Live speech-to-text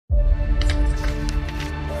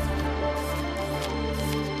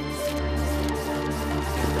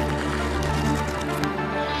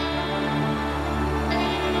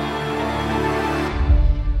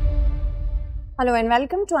Hello and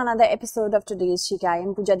welcome to another episode of today's 𝐲𝐸 I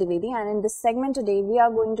am Pooja Dwivedi, and in this segment today we are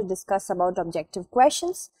going to discuss about objective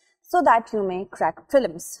questions so that you may crack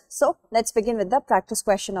prelims. So let's begin with the practice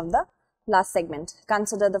question of the last segment.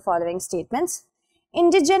 Consider the following statements.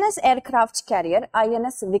 Indigenous aircraft carrier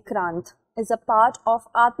INS Vikrant is a part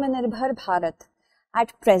of Atmanirbhar Bharat.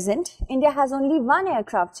 At present, India has only one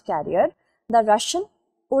aircraft carrier, the Russian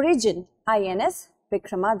origin INS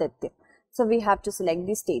Vikramaditya. So we have to select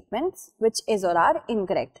the statements which is or are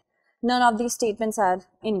incorrect. None of these statements are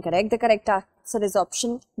incorrect. The correct answer is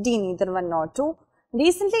option D, neither 1 nor 2.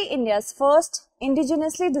 Recently, India's first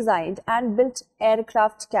indigenously designed and built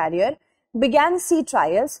aircraft carrier began sea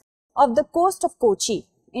trials of the coast of Kochi.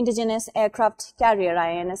 Indigenous aircraft carrier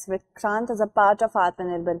INS Vikrant is a part of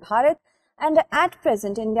Atmanirbhar Bharat, and at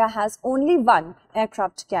present India has only one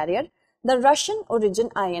aircraft carrier, the Russian origin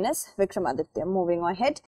INS Vikramaditya. Moving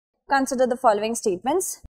ahead. Consider the following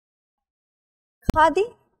statements.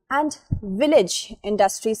 Khadi and Village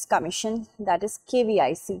Industries Commission, that is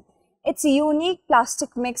KVIC, its unique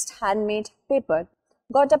plastic mixed handmade paper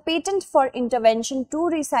got a patent for intervention to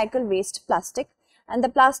recycle waste plastic, and the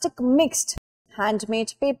plastic mixed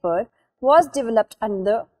handmade paper was developed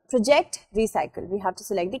under Project Recycle. We have to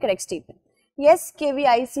select the correct statement. Yes,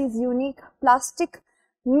 KVIC's unique plastic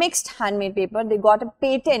mixed handmade paper, they got a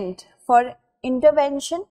patent for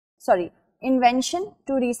invention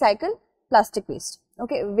to recycle plastic waste.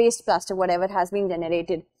 Okay, waste plastic, whatever has been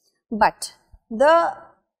generated. But the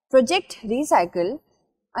Project Recycle,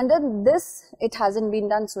 under this, it hasn't been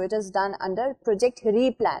done, so it is done under Project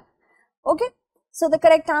Replan. Okay, so the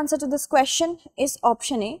correct answer to this question is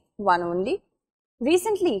option A, 1 only.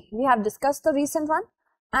 Recently, we have discussed the recent one,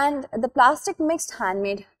 and the plastic mixed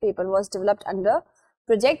handmade paper was developed under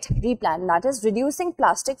Project Replan, that is reducing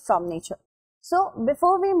plastic from nature. So,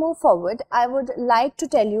 before we move forward, I would like to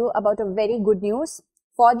tell you about a very good news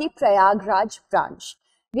for the Prayagraj branch.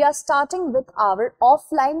 We are starting with our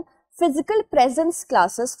offline physical presence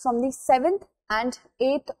classes from the 7th and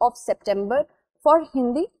 8th of September for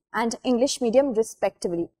Hindi and English medium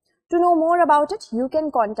respectively. To know more about it, you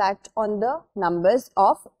can contact on the numbers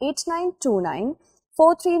of 8929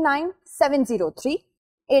 439 703,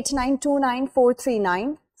 8929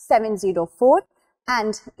 439 704,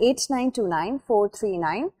 and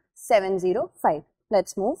 8929-439-705.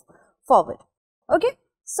 Let's move forward. Okay,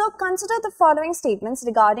 so consider the following statements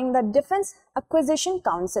regarding the Defence Acquisition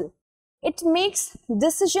Council. It makes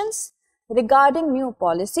decisions regarding new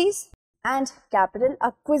policies and capital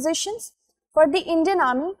acquisitions for the Indian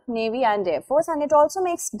Army, Navy and Air Force, and it also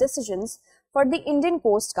makes decisions for the Indian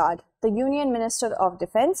Coast Guard. The Union Minister of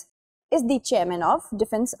Defence is the chairman of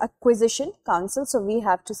Defence Acquisition Council, so we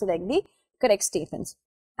have to select the correct statements.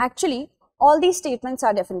 Actually, all these statements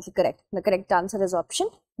are definitely correct. The correct answer is option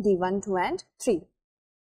D, 1, 2 and 3.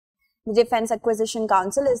 The Defence Acquisition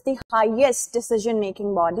Council is the highest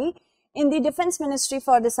decision-making body in the Defence Ministry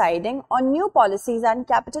for deciding on new policies and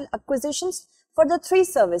capital acquisitions for the three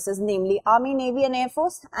services, namely Army, Navy and Air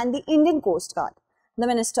Force and the Indian Coast Guard. The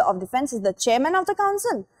Minister of Defence is the chairman of the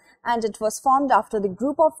council, and it was formed after the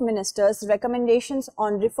group of ministers' recommendations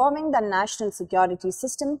on reforming the national security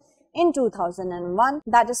system in 2001,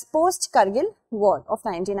 that is post-Kargil War of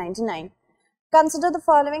 1999. Consider the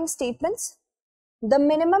following statements. The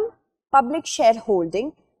minimum public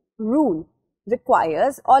shareholding rule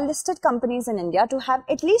requires all listed companies in India to have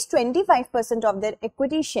at least 25% of their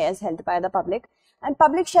equity shares held by the public, and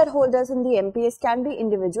public shareholders in the MPS can be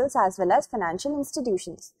individuals as well as financial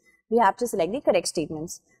institutions. We have to select the correct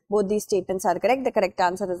statements. Both these statements are correct. The correct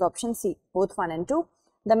answer is option C, both 1 and 2.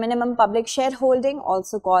 The minimum public shareholding,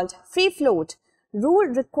 also called free float, rule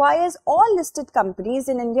requires all listed companies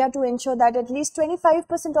in India to ensure that at least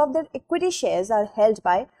 25% of their equity shares are held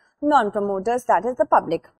by non-promoters, that is the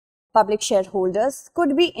public. Public shareholders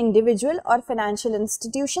could be individual or financial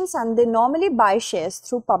institutions, and they normally buy shares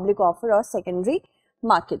through public offer or secondary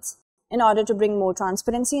markets. In order to bring more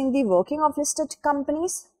transparency in the working of listed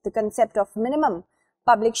companies, the concept of minimum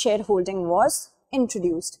public shareholding was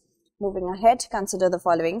introduced. Moving ahead, consider the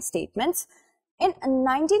following statements. In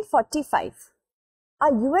 1945,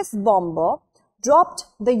 a US bomber dropped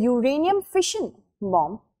the uranium fission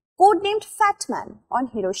bomb, codenamed Fat Man, on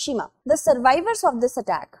Hiroshima. The survivors of this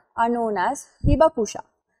attack are known as Hibakusha.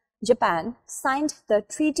 Japan signed the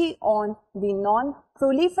Treaty on the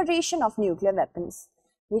Non-Proliferation of Nuclear Weapons.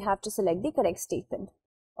 We have to select the correct statement.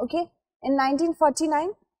 Okay, in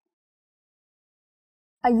 1949,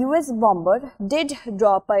 a US bomber did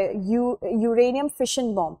drop a uranium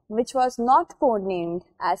fission bomb, which was not codenamed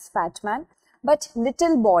as Fat Man, but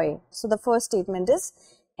Little Boy. So the first statement is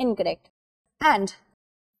incorrect. And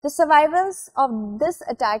the survivors of this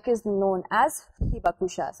attack is known as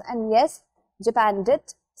Hibakushas. And yes, Japan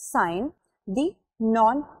did sign the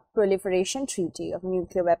Non-Proliferation Treaty of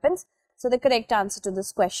Nuclear Weapons. So the correct answer to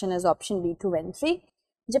this question is option B, 2 and 3.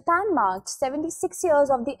 Japan marked 76 years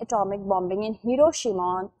of the atomic bombing in Hiroshima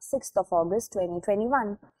on 6th of August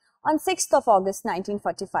 2021. On 6th of August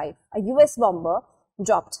 1945, a US bomber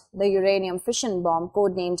dropped the uranium fission bomb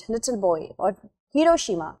codenamed Little Boy or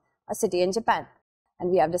Hiroshima, a city in Japan.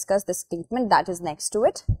 And we have discussed this statement that is next to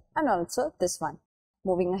it and also this one.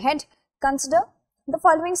 Moving ahead, consider the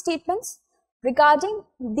following statements regarding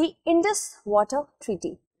the Indus Water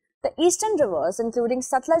Treaty. The eastern rivers, including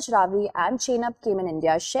Satluj, Ravi and Chenab, came in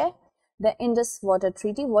India's share. The Indus Water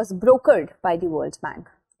Treaty was brokered by the World Bank.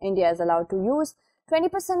 India is allowed to use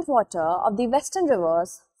 20% water of the western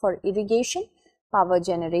rivers for irrigation, power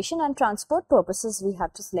generation and transport purposes. We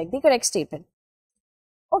have to select the correct statement.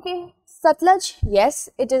 Okay, Satluj, yes,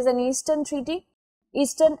 it is an eastern treaty,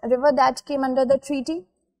 eastern river that came under the treaty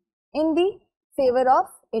in the favor of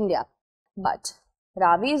India. But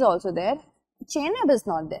Ravi is also there. Chenab is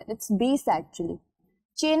not there. It's Beas actually.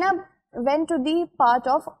 Chenab went to the part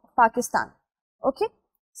of Pakistan. Okay.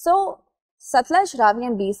 So, Satluj, Ravi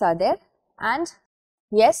and Beas are there. And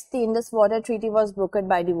yes, the Indus Water Treaty was brokered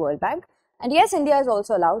by the World Bank. And yes, India is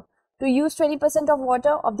also allowed to use 20% of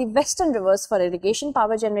water of the western rivers for irrigation,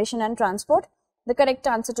 power generation and transport. The correct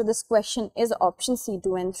answer to this question is option C,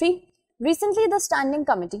 2 and 3. Recently, the Standing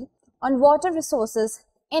Committee on Water Resources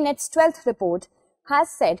in its 12th report has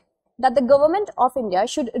said that the government of India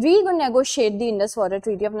should renegotiate the Indus Water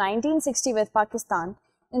Treaty of 1960 with Pakistan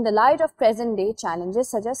in the light of present-day challenges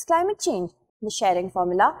such as climate change. The sharing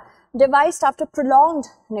formula, devised after prolonged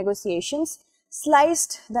negotiations,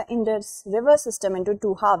 sliced the Indus river system into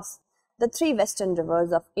two halves. The three western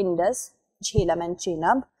rivers of Indus, Jhelum and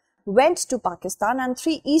Chenab, went to Pakistan and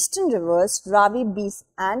three eastern rivers, Ravi, Beas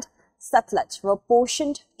and Satluj, were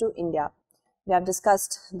portioned to India. We have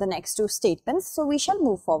discussed the next two statements, so we shall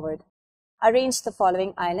move forward. Arrange the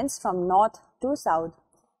following islands from north to south.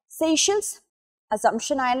 Seychelles,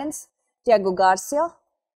 Assumption Islands, Diego Garcia,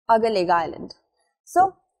 𝐸𝐴𝐺 Island.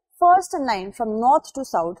 So, first in line from north to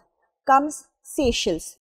south comes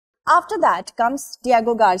Seychelles. After that comes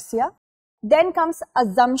Diego Garcia, then comes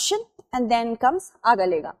Assumption and then comes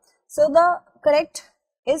𝐸𝐺. So, the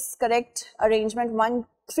correct arrangement 1,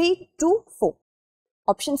 3, 2, 4.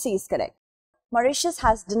 Option C is correct. Mauritius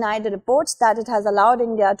has denied the reports that it has allowed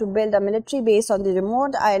India to build a military base on the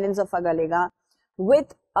remote islands of 𝐸𝐺,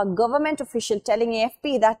 with a government official telling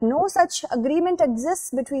AFP that no such agreement exists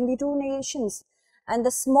between the two nations, and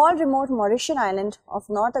the small remote Mauritian island of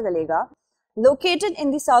North 𝐸𝐺, located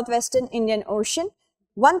in the southwestern Indian Ocean,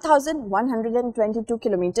 1,122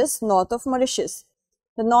 kilometers north of Mauritius.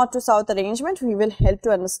 The north to south arrangement we will help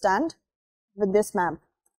to understand with this map.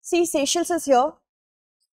 See, Seychelles is here,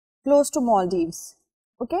 close to Maldives.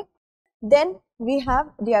 Okay. Then we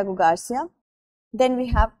have Diego Garcia. Then we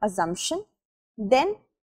have Assumption. Then,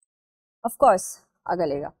 of course,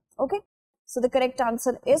 𝐸𝐺. Okay. So the correct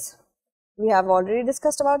answer is, we have already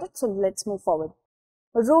discussed about it. So let's move forward.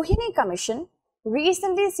 Rohini Commission,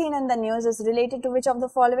 recently seen in the news, is related to which of the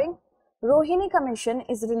following? Rohini Commission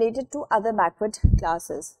is related to other backward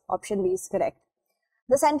classes. Option B is correct.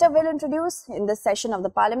 The Centre will introduce in this session of the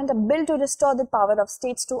Parliament a bill to restore the power of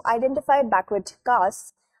states to identify backward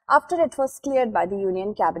castes after it was cleared by the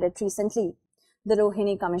Union Cabinet recently. The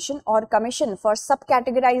Rohini Commission or Commission for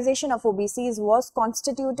Subcategorization of OBCs was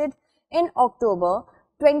constituted in October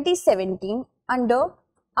 2017 under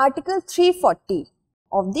Article 340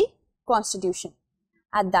 of the Constitution.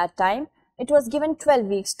 At that time, it was given 12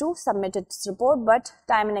 weeks to submit its report, but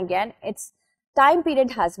time and again its time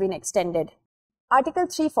period has been extended. Article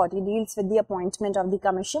 340 deals with the appointment of the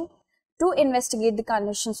Commission to investigate the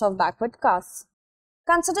conditions of backward castes.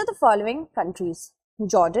 Consider the following countries: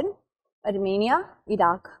 Jordan, Armenia,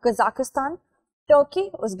 Iraq, Kazakhstan, Turkey,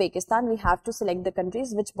 Uzbekistan. We have to select the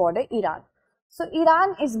countries which border Iran. So,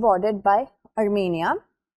 Iran is bordered by Armenia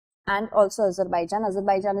and also Azerbaijan.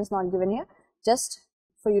 Azerbaijan is not given here, just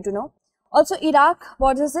for you to know. Also, Iraq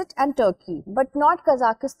borders it and Turkey, but not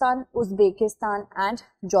Kazakhstan, Uzbekistan and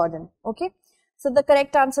Jordan. Okay. So, the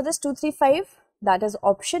correct answer is 2, 3, 5. That is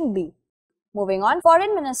option B. Moving on,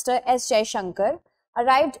 Foreign Minister S. Jaishankar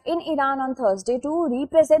arrived in Iran on Thursday to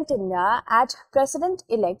represent India at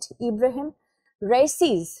President-elect Ibrahim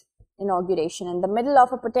Raisi's inauguration in the middle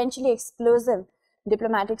of a potentially explosive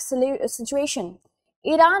diplomatic situation.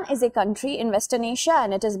 Iran is a country in Western Asia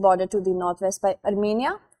and it is bordered to the northwest by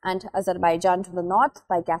Armenia and Azerbaijan to the north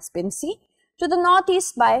by Caspian Sea, to the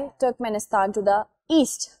northeast by Turkmenistan, to the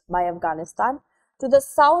east by Afghanistan, to the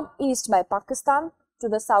southeast by Pakistan, to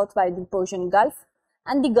the south by the Persian Gulf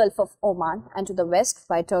and the Gulf of Oman, and to the west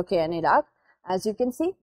by Turkey and Iraq. As you can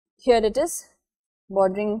see, here it is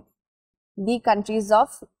bordering the countries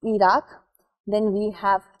of Iraq, then we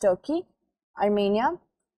have Turkey, Armenia,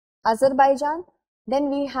 Azerbaijan, then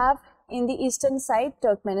we have in the eastern side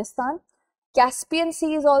Turkmenistan, Caspian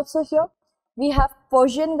Sea is also here, we have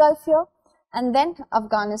Persian Gulf here, and then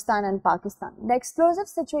Afghanistan and Pakistan. The explosive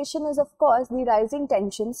situation is of course the rising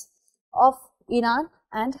tensions of Iran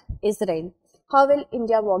and Israel. How will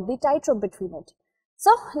India walk the tightrope between it?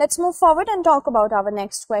 So let's move forward and talk about our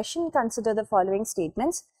next question. Consider the following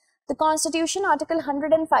statements. The Constitution, Article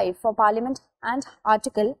 105 for Parliament and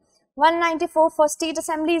Article 194 for State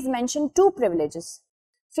Assemblies mention two privileges: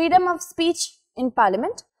 freedom of speech in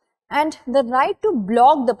Parliament and the right to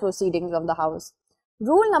block the proceedings of the House.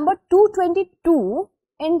 Rule number 222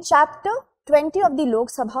 in Chapter 20 of the Lok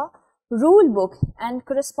Sabha Rule Book and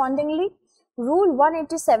correspondingly Rule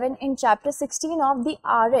 187 in Chapter 16 of the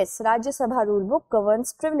RS Rajya Sabha Rule Book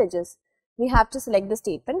governs privileges. We have to select the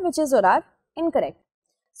statement which is or are incorrect.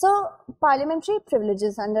 So, parliamentary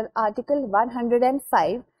privileges under Article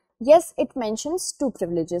 105, yes, it mentions two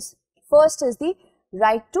privileges. First is the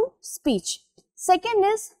right to speech. Second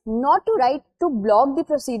is not to right to block the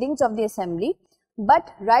proceedings of the assembly,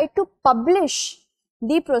 but right to publish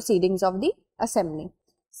the proceedings of the assembly.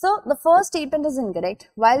 So, the first statement is incorrect,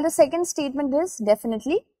 while the second statement is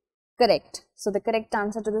definitely correct. So, the correct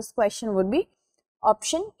answer to this question would be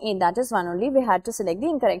option A, that is one only. We had to select the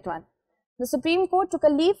incorrect one. The Supreme Court took a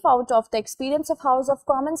leaf out of the experience of House of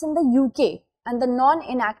Commons in the UK and the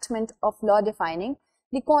non-enactment of law defining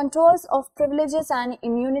the contours of privileges and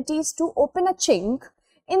immunities to open a chink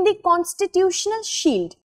in the constitutional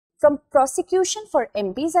shield from prosecution for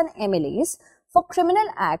MPs and MLAs for criminal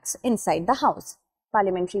acts inside the House.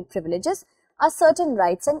 Parliamentary privileges are certain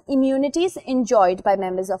rights and immunities enjoyed by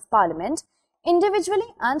members of Parliament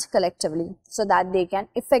individually and collectively so that they can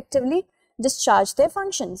effectively discharge their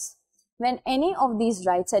functions. When any of these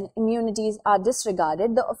rights and immunities are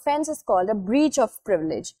disregarded, the offence is called a breach of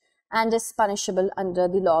privilege and is punishable under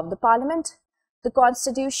the law of the Parliament. The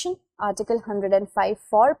Constitution, Article 105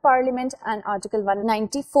 for Parliament and Article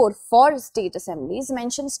 194 for State Assemblies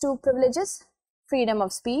mentions two privileges: freedom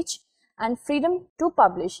of speech and freedom to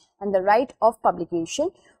publish and the right of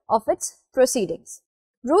publication of its proceedings.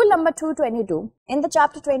 Rule number 222 in the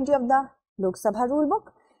Chapter 20 of the Lok Sabha Rule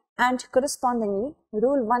Book and correspondingly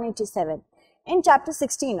Rule 187 in Chapter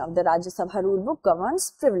 16 of the Rajya Sabha Rule Book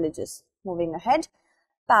governs privileges. Moving ahead,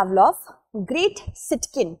 Pavlov, Great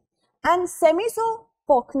Sitkin and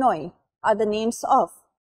Semizopokhnoi are the names of.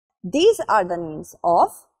 These are the names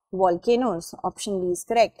of volcanoes. Option B is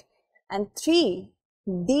correct. And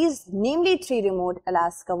these namely three remote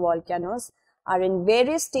Alaska volcanoes are in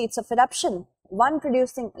various states of eruption, one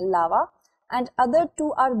producing lava and other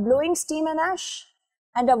two are blowing steam and ash.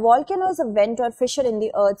 And a volcano is a vent or fissure in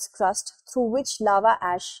the earth's crust through which lava,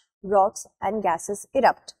 ash, rocks and gases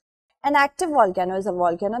erupt. An active volcano is a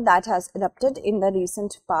volcano that has erupted in the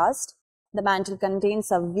recent past. The mantle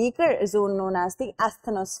contains a weaker zone known as the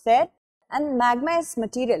asthenosphere, and magma is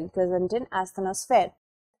material present in asthenosphere.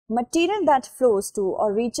 Material that flows to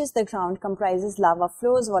or reaches the ground comprises lava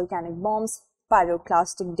flows, volcanic bombs,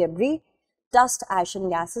 pyroclastic debris, dust, ash and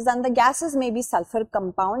gases, and the gases may be sulfur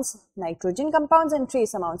compounds, nitrogen compounds and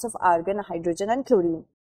trace amounts of argon, hydrogen and chlorine.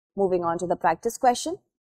 Moving on to the practice question.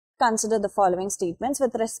 Consider the following statements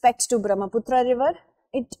with respect to Brahmaputra river.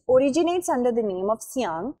 It originates under the name of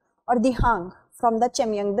Siang or Dihang from the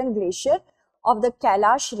Chemyangdan glacier of the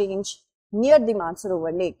Kailash range near the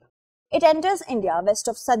Mansarovar lake. It enters India west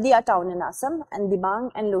of Sadia town in Assam, and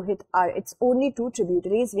Dibang and Lohit are its only two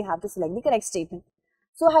tributaries. We have to select the correct statement.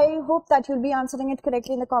 So I hope that you'll be answering it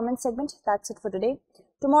correctly in the comment segment. That's it for today.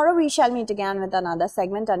 Tomorrow we shall meet again with another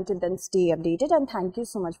segment. Until then, stay updated and thank you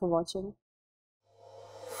so much for watching.